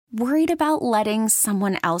Worried about letting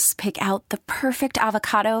someone else pick out the perfect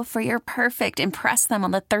avocado for your perfect impress them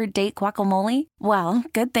on the third date guacamole? Well,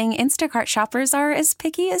 good thing Instacart shoppers are as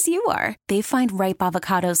picky as you are. They find ripe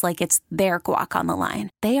avocados like it's their guac on the line.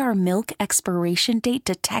 They are milk expiration date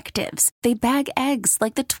detectives. They bag eggs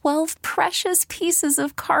like the 12 precious pieces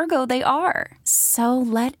of cargo they are. So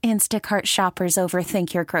let Instacart shoppers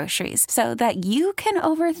overthink your groceries so that you can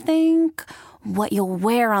overthink what you'll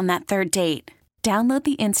wear on that third date. Download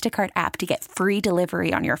the Instacart app to get free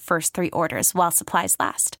delivery on your first 3 orders while supplies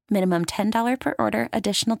last. Minimum $10 per order.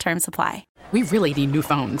 Additional terms apply. We really need new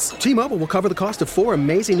phones. T-Mobile will cover the cost of 4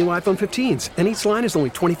 amazing new iPhone 15s, and each line is only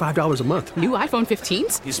 $25 a month. New iPhone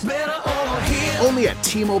 15s? It's better over here. Only at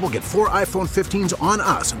T-Mobile, get 4 iPhone 15s on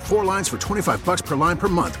us and 4 lines for $25 per line per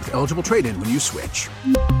month with eligible trade-in when you switch.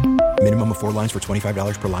 Minimum of 4 lines for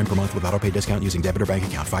 $25 per line per month with autopay discount using debit or bank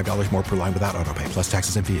account. $5 more per line without autopay, plus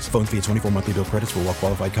taxes and fees. Phone fee at 24 monthly bill credits for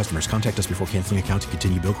well-qualified customers. Contact us before canceling account to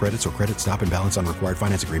continue bill credits or credit stop and balance on required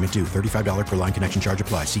finance agreement due. $35 per line connection charge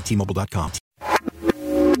applies. See T-Mobile.com.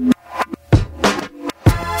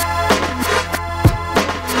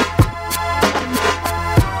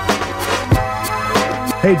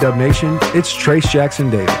 Hey Dub Nation, it's Trace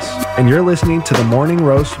Jackson Davis, and you're listening to The Morning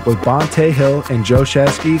Roast with Bonta Hill and Joe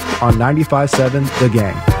Shasky on 95.7 The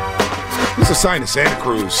Gang. It's a sign of Santa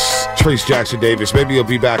Cruz. Trace Jackson Davis, maybe he'll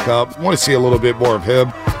be back up. Want to see a little bit more of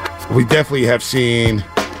him. We definitely have seen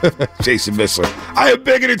Jason Missler. I am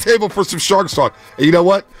begging the table for some Sharks talk. And you know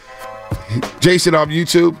what? Jason on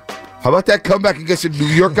YouTube, how about that comeback against the New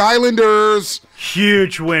York Islanders?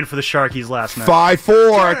 Huge win for the Sharkies last night.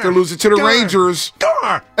 5-4 after losing to the Rangers.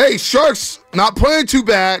 Hey, Sharks not playing too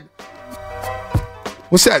bad.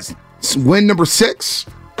 What's that? Win number 6?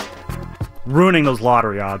 Ruining those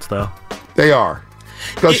lottery odds, though. They are.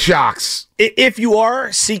 Go Sharks. If you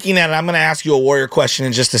are seeking out, I'm going to ask you a Warrior question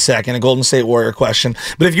in just a second, a Golden State Warrior question.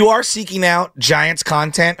 But if you are seeking out Giants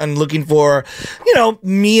content and looking for,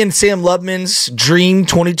 me and Sam Lubman's dream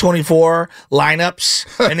 2024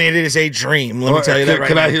 lineups, and it is a dream. Let me tell you that right now.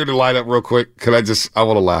 Can I hear the lineup real quick? I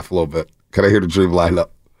want to laugh a little bit. Can I hear the dream lineup?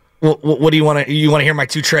 What do you want to? You want to hear my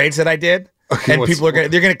 2 trades that I did? Okay, and people they're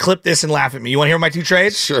gonna clip this and laugh at me. You want to hear my 2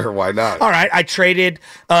 trades? Sure, why not? All right, I traded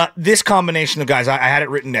this combination of guys. I had it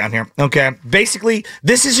written down here. Okay, basically,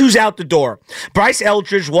 this is who's out the door: Bryce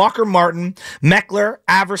Eldridge, Walker Martin, Meckler,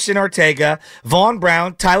 Averson Ortega, Vaughn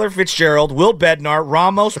Brown, Tyler Fitzgerald, Will Bednar,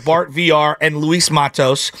 Ramos, Bart VR, and Luis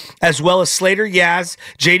Matos, as well as Slater Yaz,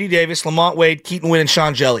 J.D. Davis, Lamont Wade, Keaton Wynn, and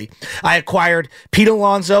Sean Jelly. I acquired Pete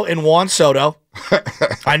Alonso and Juan Soto.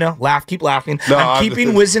 I know, keep laughing. No, I'm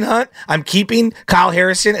keeping Wisenhunt. I'm keeping Kyle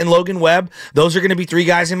Harrison and Logan Webb. Those are going to be 3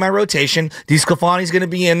 guys in my rotation. DeSclafani's going to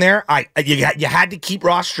be in there. You had to keep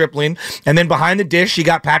Ross Stripling. And then behind the dish, you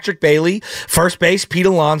got Patrick Bailey. First base, Pete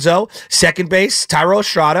Alonso. Second base, Tyro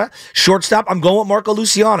Estrada. Shortstop, I'm going with Marco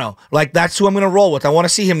Luciano. That's who I'm going to roll with. I want to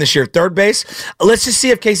see him this year. Third base, let's just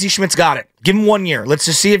see if Casey Schmidt's got it. Give him 1 year. Let's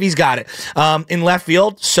just see if he's got it. In left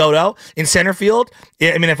field, Soto. In center field,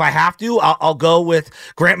 if I have to, I'll go with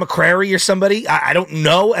Grant McCrary or somebody. I don't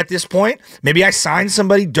know at this point. Maybe I sign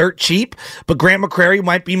somebody dirt cheap, but Grant McCrary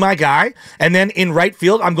might be my guy. And then in right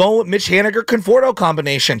field, I'm going with Mitch Haniger-Conforto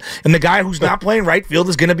combination. And the guy who's not playing right field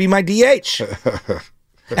is going to be my DH.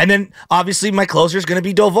 And then, obviously, my closer is going to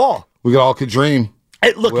be Doval. We all could dream.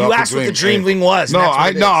 Hey, look, you asked what the dream thing was. No,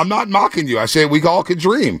 I'm not mocking you. I said we all could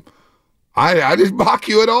dream. I didn't mock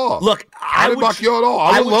you at all. Look, I didn't mock you at all.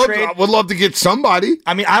 I would love to get somebody.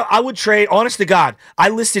 I would trade, honest to God, I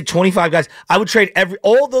listed 25 guys. I would trade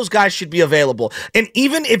all those guys should be available. And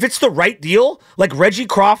even if it's the right deal, like Reggie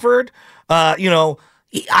Crawford, I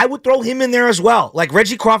would throw him in there as well. Like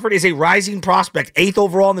Reggie Crawford is a rising prospect, 8th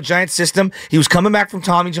overall in the Giants system. He was coming back from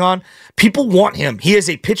Tommy John. People want him. He is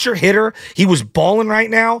a pitcher hitter. He was balling right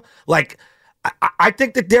now. I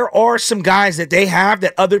think that there are some guys that they have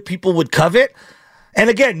that other people would covet. And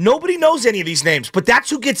again, nobody knows any of these names, but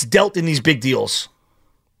that's who gets dealt in these big deals.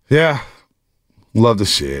 Yeah. Love to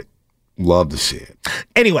see it.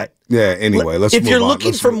 Anyway. Let's move on. If you're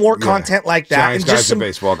looking for more content like that, Giants and just guys and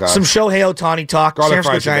baseball guys. some Shohei Ohtani talk, garlic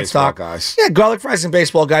fries Giants and baseball talk. Guys. Yeah, garlic fries and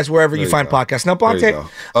baseball guys, wherever you find podcasts. Now, Bonta.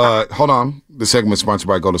 Hold on. The segment is sponsored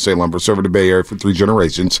by Golden State Lumber, serving the Bay Area for 3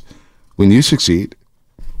 generations. When you succeed,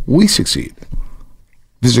 we succeed.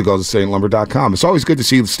 Visit GoldenStateLumber.com. It's always good to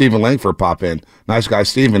see Stephen Langford pop in. Nice guy,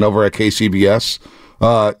 Stephen, over at KCBS.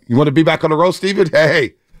 You want to be back on the road, Stephen?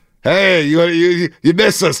 Hey, you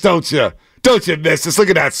miss us, don't you? Don't you miss us? Look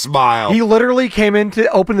at that smile. He literally came in to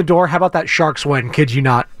open the door. How about that Sharks win? Kid you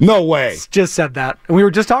not. No way. Just said that. And we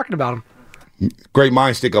were just talking about him. Great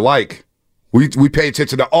minds think alike. We pay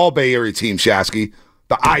attention to all Bay Area teams, Shasky.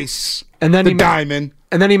 the ice, and then the diamond.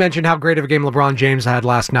 And then he mentioned how great of a game LeBron James had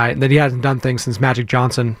last night, and that he hasn't done things since Magic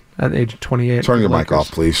Johnson at the age of 28. Turn your mic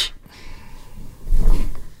off, please.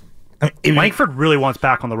 Langford really wants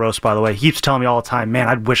back on the roast, by the way. He keeps telling me all the time, man,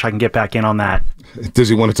 I wish I can get back in on that. Does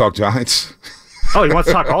he want to talk Giants? Oh, he wants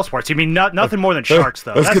to talk all sports. You mean nothing more than Sharks,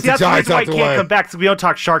 though. That's the reason why he can't come back, because we don't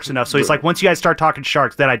talk Sharks enough. So he's like, once you guys start talking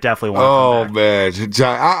Sharks, then I definitely want to come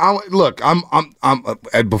back. Man. Look,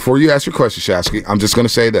 I'm before you ask your question, Shasky, I'm just going to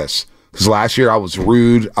say this. Because last year I was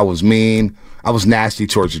rude, I was mean, I was nasty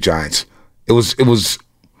towards the Giants. It was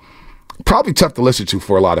probably tough to listen to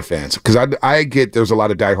for a lot of fans. Because I get there's a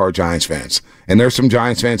lot of diehard Giants fans. And there's some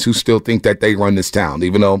Giants fans who still think that they run this town,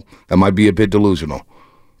 even though that might be a bit delusional.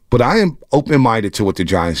 But I am open-minded to what the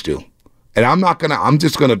Giants do. And I'm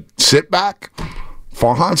just going to sit back.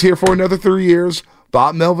 Farhan's here for another 3 years.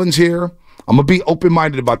 Bob Melvin's here. I'm going to be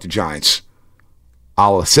open-minded about the Giants.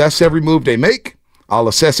 I'll assess every move they make. I'll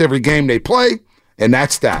assess every game they play. And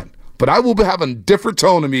that's that. But I will be having a different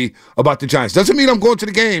tone to me about the Giants. Doesn't mean I'm going to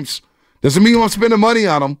the games. Doesn't mean I'm spending money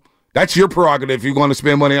on them. That's your prerogative if you're going to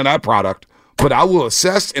spend money on that product. But I will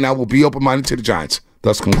assess and I will be open-minded to the Giants.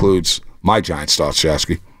 Thus concludes my Giants thoughts,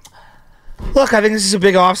 Shasky. Look, I think this is a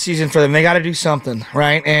big offseason for them. They got to do something,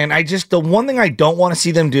 right? And the one thing I don't want to see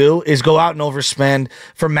them do is go out and overspend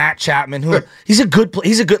for Matt Chapman, who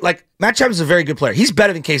Matt Chapman's a very good player. He's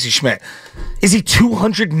better than Casey Schmidt. Is he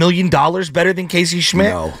 $200 million better than Casey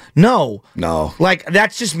Schmidt? No. Like,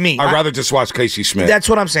 that's just me. I'd rather just watch Casey Schmidt. That's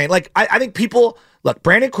what I'm saying. Like, I think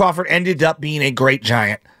Brandon Crawford ended up being a great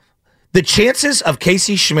Giant. The chances of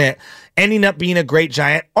Casey Schmidt ending up being a great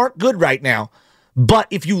Giant aren't good right now. But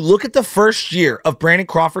if you look at the first year of Brandon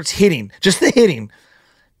Crawford's hitting, just the hitting,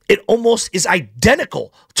 it almost is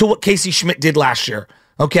identical to what Casey Schmidt did last year.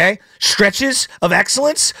 Okay? Stretches of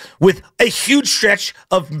excellence with a huge stretch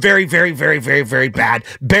of very, very, very, very, very bad,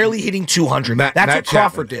 barely hitting 200. That's what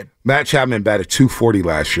Crawford did. Matt Chapman batted .240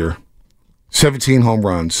 last year, 17 home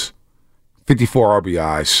runs, 54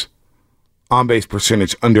 RBIs, on-base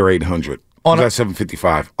percentage under 800. That's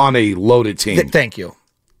 755 on a loaded team. Thank you.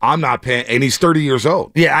 I'm not paying, and he's 30 years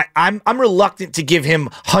old. Yeah, I'm reluctant to give him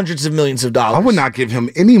hundreds of millions of dollars. I would not give him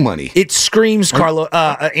any money. It screams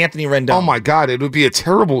Anthony Rendon. Oh my God, it would be a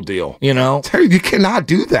terrible deal. You know, you cannot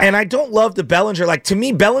do that. And I don't love the Bellinger. Like, to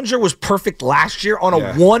me, Bellinger was perfect last year on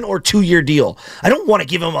a 1 or 2 year deal. I don't want to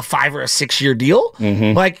give him a 5 or a 6 year deal.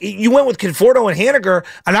 Mm-hmm. Like, you went with Conforto and Haniger,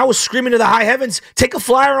 and I was screaming to the high heavens, take a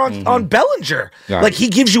flyer on Bellinger. Yeah. Like, he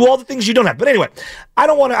gives you all the things you don't have. But anyway, I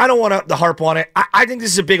don't want to harp on it. I think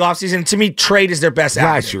this is a big offseason. To me, trade is their best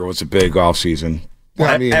avenue. Last year was a big offseason.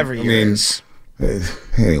 Every year is.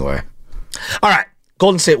 Anyway. All right,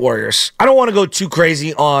 Golden State Warriors. I don't want to go too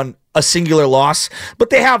crazy on a singular loss, but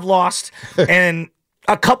they have lost and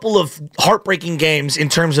a couple of heartbreaking games in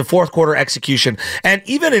terms of fourth quarter execution. And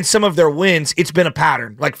even in some of their wins, it's been a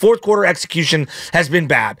pattern. Like, fourth quarter execution has been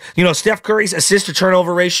bad. You know, Steph Curry's assist to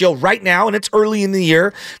turnover ratio right now, and it's early in the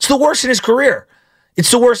year, it's the worst in his career. It's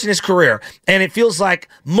the worst in his career. And it feels like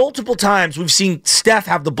multiple times we've seen Steph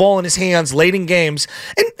have the ball in his hands late in games,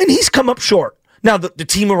 and he's come up short. Now, the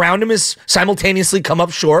team around him has simultaneously come up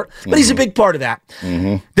short, but he's a big part of that.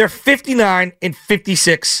 Mm-hmm. They're 59 and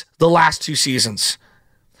 56 the last 2 seasons.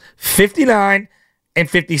 59 and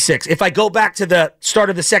 56. If I go back to the start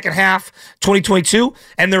of the second half, 2022,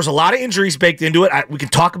 and there's a lot of injuries baked into it, we can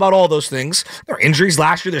talk about all those things. There are injuries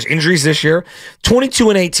last year. There's injuries this year. 22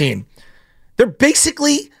 and 18. They're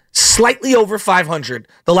basically slightly over 500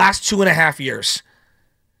 the last 2.5 years.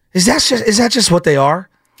 Is that just what they are,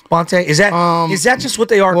 Bonta? Is that just what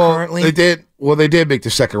they are currently? They did make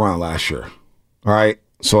the second round last year. All right,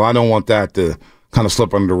 so I don't want that to kind of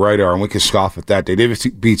slip under the radar, and we can scoff at that. They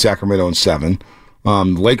did beat Sacramento in 7.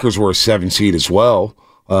 Lakers were a 7 seed as well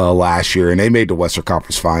last year, and they made the Western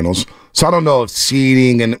Conference Finals. So I don't know if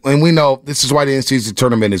seeding, and we know this is why the in-season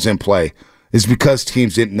tournament is in play, is because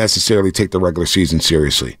teams didn't necessarily take the regular season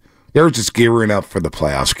seriously. They were just gearing up for the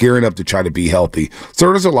playoffs, gearing up to try to be healthy. So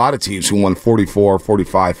there's a lot of teams who won 44,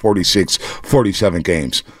 45, 46, 47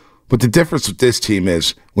 games. But the difference with this team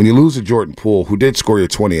is when you lose to Jordan Poole, who did score you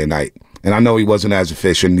 20 a night, and I know he wasn't as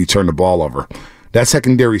efficient and he turned the ball over, that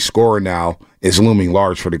secondary scorer now is looming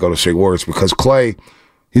large for the Golden State Warriors because Klay,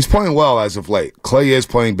 he's playing well as of late. Klay is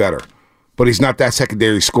playing better. But he's not that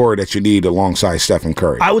secondary scorer that you need alongside Stephen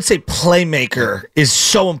Curry. I would say playmaker is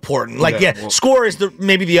so important. Score is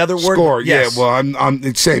maybe the other word. Score, yes. yeah. Well, I'm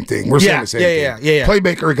it's the same thing. We're saying the same thing. Yeah.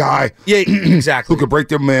 Playmaker guy. Yeah, exactly. Who could break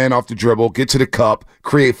their man off the dribble, get to the cup,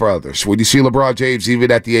 create for others. When you see LeBron James, even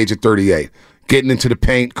at the age of 38, getting into the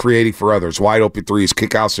paint, creating for others. Wide open threes,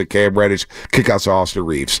 kickouts to Cam Reddish, kickouts to Austin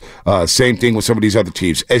Reeves. Same thing with some of these other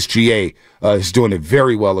teams. SGA is doing it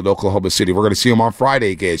very well at Oklahoma City. We're going to see him on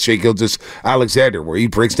Friday against Shai Gilgeous-Alexander, where he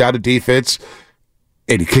breaks down the defense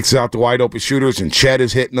and he kicks out the wide open shooters, and Chet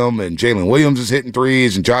is hitting them, and Jalen Williams is hitting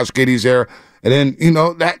threes, and Josh Giddey's there. And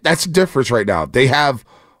then, that's the difference right now. They have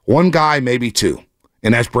one guy, maybe two.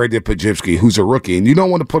 And that's Brandon Podziemski, who's a rookie. And you don't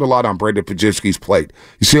want to put a lot on Brandon Podziemski's plate.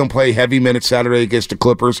 You see him play heavy minutes Saturday against the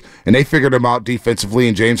Clippers, and they figured him out defensively,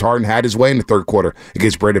 and James Harden had his way in the third quarter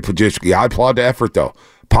against Brandon Podziemski. I applaud the effort, though.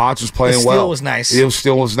 Pods was playing well. Was nice. It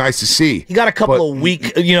still was nice to see. He got a couple of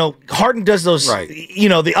weak, Harden does those,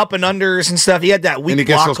 the up and unders and stuff. He had that weak and he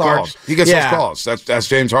gets those cards. calls. He gets those calls. That's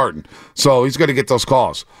James Harden. So he's going to get those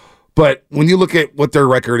calls. But when you look at what their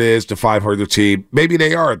record is, the 500 team, maybe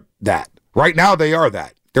they are that. Right now, they are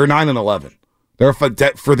that. They're 9-11.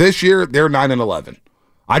 For this year, they're 9-11.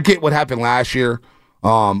 I get what happened last year.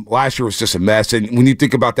 Last year was just a mess. And when you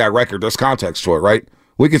think about that record, there's context to it, right?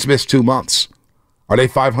 Wiggins missed 2 months. Are they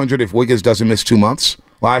 500 if Wiggins doesn't miss 2 months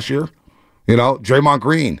last year? Draymond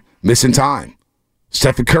Green missing time.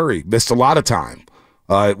 Stephen Curry missed a lot of time.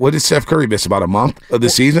 What did Steph Curry miss? About a month of the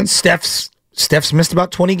season? Steph's missed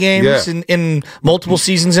about 20 games in multiple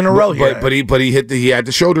seasons in a row here. But he had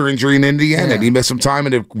the shoulder injury in Indiana, and he missed some time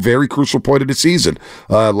at a very crucial point of the season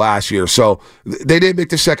last year. So they didn't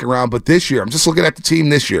make the second round. But this year, I'm just looking at the team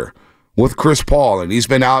this year with Chris Paul, and he's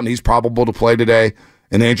been out, and he's probable to play today.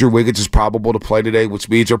 And Andrew Wiggins is probable to play today, which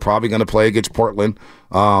means they're probably going to play against Portland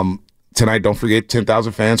tonight. Don't forget,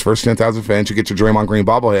 10,000 fans, first 10,000 fans, you get your Draymond Green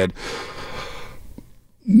bobblehead.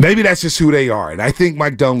 Maybe that's just who they are. And I think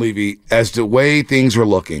Mike Dunleavy, as the way things are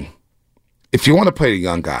looking, if you want to play the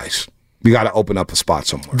young guys, you got to open up a spot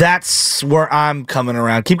somewhere. That's where I'm coming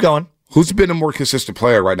around. Keep going. Who's been a more consistent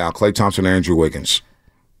player right now, Klay Thompson or Andrew Wiggins?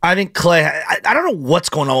 I think Klay. I don't know what's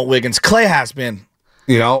going on with Wiggins. Klay has been.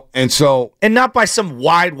 And not by some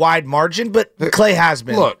wide margin, but Klay has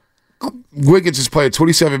been. Look, Wiggins is playing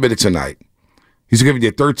 27 minutes a night. He's giving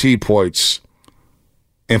you 13 points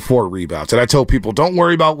and 4 rebounds. And I tell people, don't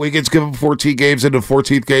worry about Wiggins. Give him 14 games. In the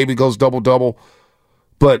 14th game, he goes double-double.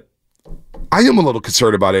 But I am a little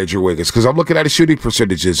concerned about Andrew Wiggins because I'm looking at his shooting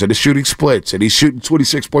percentages and his shooting splits, and he's shooting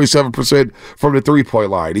 26.7% from the three-point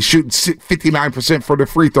line. He's shooting 59% from the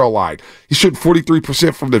free throw line. He's shooting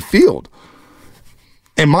 43% from the field.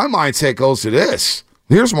 And my mindset goes to this.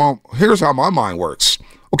 Here's how my mind works.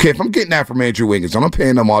 Okay, if I'm getting that from Andrew Wiggins, I'm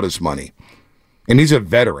paying him all this money, and he's a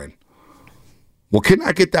veteran. Well, can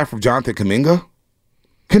I get that from Jonathan Kuminga?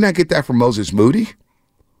 Can I get that from Moses Moody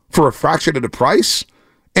for a fraction of the price?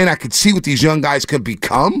 And I could see what these young guys could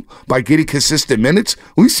become by getting consistent minutes.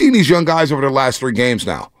 We've seen these young guys over the last 3 games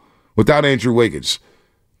now without Andrew Wiggins.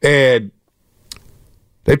 And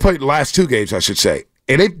they played the last 2 games, I should say.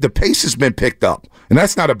 And the pace has been picked up. And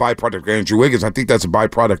that's not a byproduct of Andrew Wiggins. I think that's a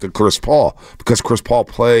byproduct of Chris Paul because Chris Paul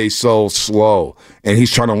plays so slow. And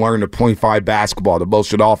he's trying to learn the 0.5 basketball, the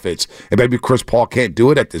motion offense. And maybe Chris Paul can't do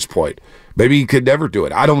it at this point. Maybe he could never do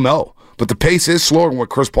it. I don't know. But the pace is slower when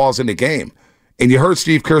Chris Paul's in the game. And you heard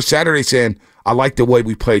Steve Kerr Saturday saying, I like the way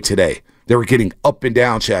we played today. They were getting up and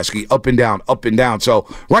down, Shasky, up and down, up and down. So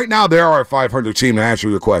right now, they are a 500 team, to answer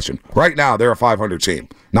your question. Right now, they're a 500 team.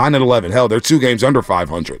 9-11. Hell, they're 2 games under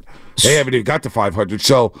 500. They haven't even got to 500.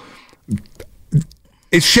 So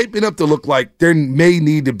it's shaping up to look like there may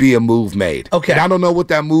need to be a move made. Okay. And I don't know what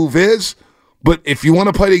that move is, but if you want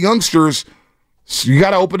to play the youngsters, you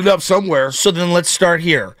got to open it up somewhere. So then let's start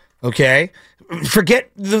here, okay? Forget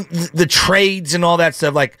the trades and all that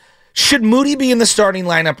stuff. Like, should Moody be in the starting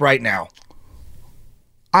lineup right now?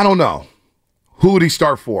 I don't know. Who would he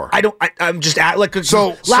start for? I'm just at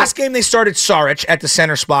last game they started Saric at the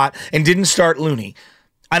center spot and didn't start Looney.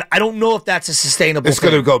 I don't know if that's a sustainable. It's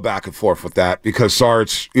going to go back and forth with that because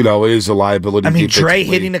Saric, is a liability. I mean, Dre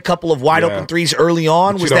hitting a couple of wide open threes early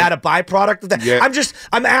on, was that a byproduct of that? Yeah.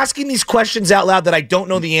 I'm asking these questions out loud that I don't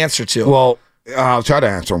know the answer to. Well, I'll try to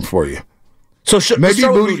answer them for you. So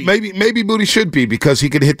maybe Moody should be because he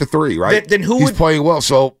could hit the 3, right? Then he's playing well.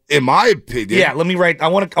 So in my opinion, let me write. I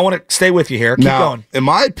want to stay with you here. Keep going. In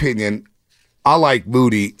my opinion, I like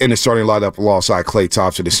Moody in the starting lineup alongside Klay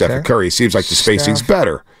Thompson and Stephen Curry. It seems like the spacing's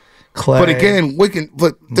better. Klay. But again,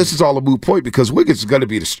 this is all a moot point because Wiggins is going to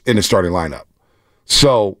be in the starting lineup.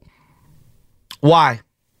 So why?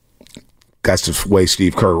 That's the way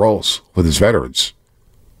Steve Kerr rolls with his veterans.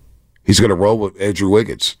 He's going to roll with Andrew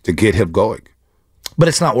Wiggins to get him going. But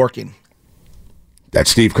it's not working. That's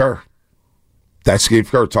Steve Kerr. That's Steve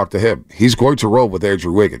Kerr. Talk to him. He's going to roll with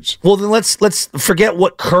Andrew Wiggins. Well, then let's forget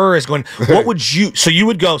what Kerr is going. What would you? So you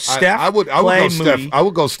would go Steph, I would Clay, go Moody, Steph. I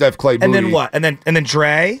would go Steph, Clay, Moody. and then what? And then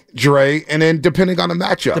Dre, and then depending on the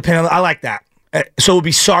matchup. I like that. So it would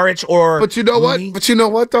be Saric or. But you know Moody? what? But you know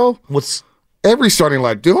what though? What's every starting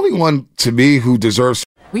line? The only one to me who deserves.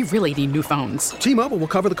 We really need new phones. T-Mobile will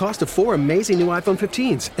cover the cost of 4 amazing new iPhone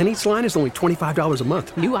 15s, and each line is only $25 a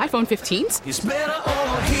month. New iPhone 15s? It's better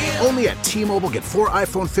over here. Only at T-Mobile, get 4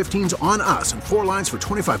 iPhone 15s on us and 4 lines for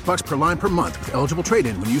 $25 per line per month with eligible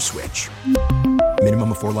trade-in when you switch.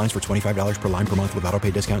 Minimum of 4 lines for $25 per line per month with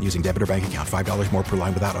autopay discount using debit or bank account. $5 more per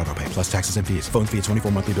line without autopay, plus taxes and fees. Phone fee at 24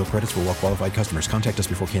 monthly bill credits for well-qualified customers. Contact us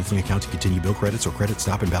before canceling account to continue bill credits or credit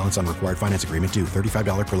stop and balance on required finance agreement due.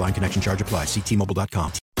 $35 per line connection charge applies. See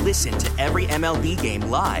T-Mobile.com. Listen to every MLB game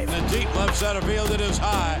live. In the deep left center field, it is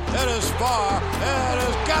high, it is far, it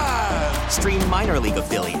is gone. Stream minor league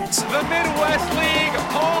affiliates. The Midwest League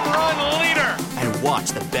home run leader. And watch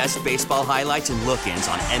the best baseball highlights and look-ins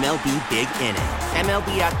on MLB Big Inning.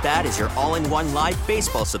 MLB At Bat is your all-in-one live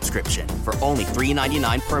baseball subscription for only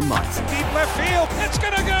 $3.99 per month. Deep left field, it's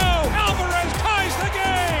gonna go. Alvarez ties the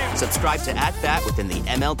game. Subscribe to At Bat within the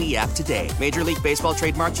MLB app today. Major League Baseball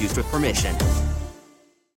trademarks used with permission.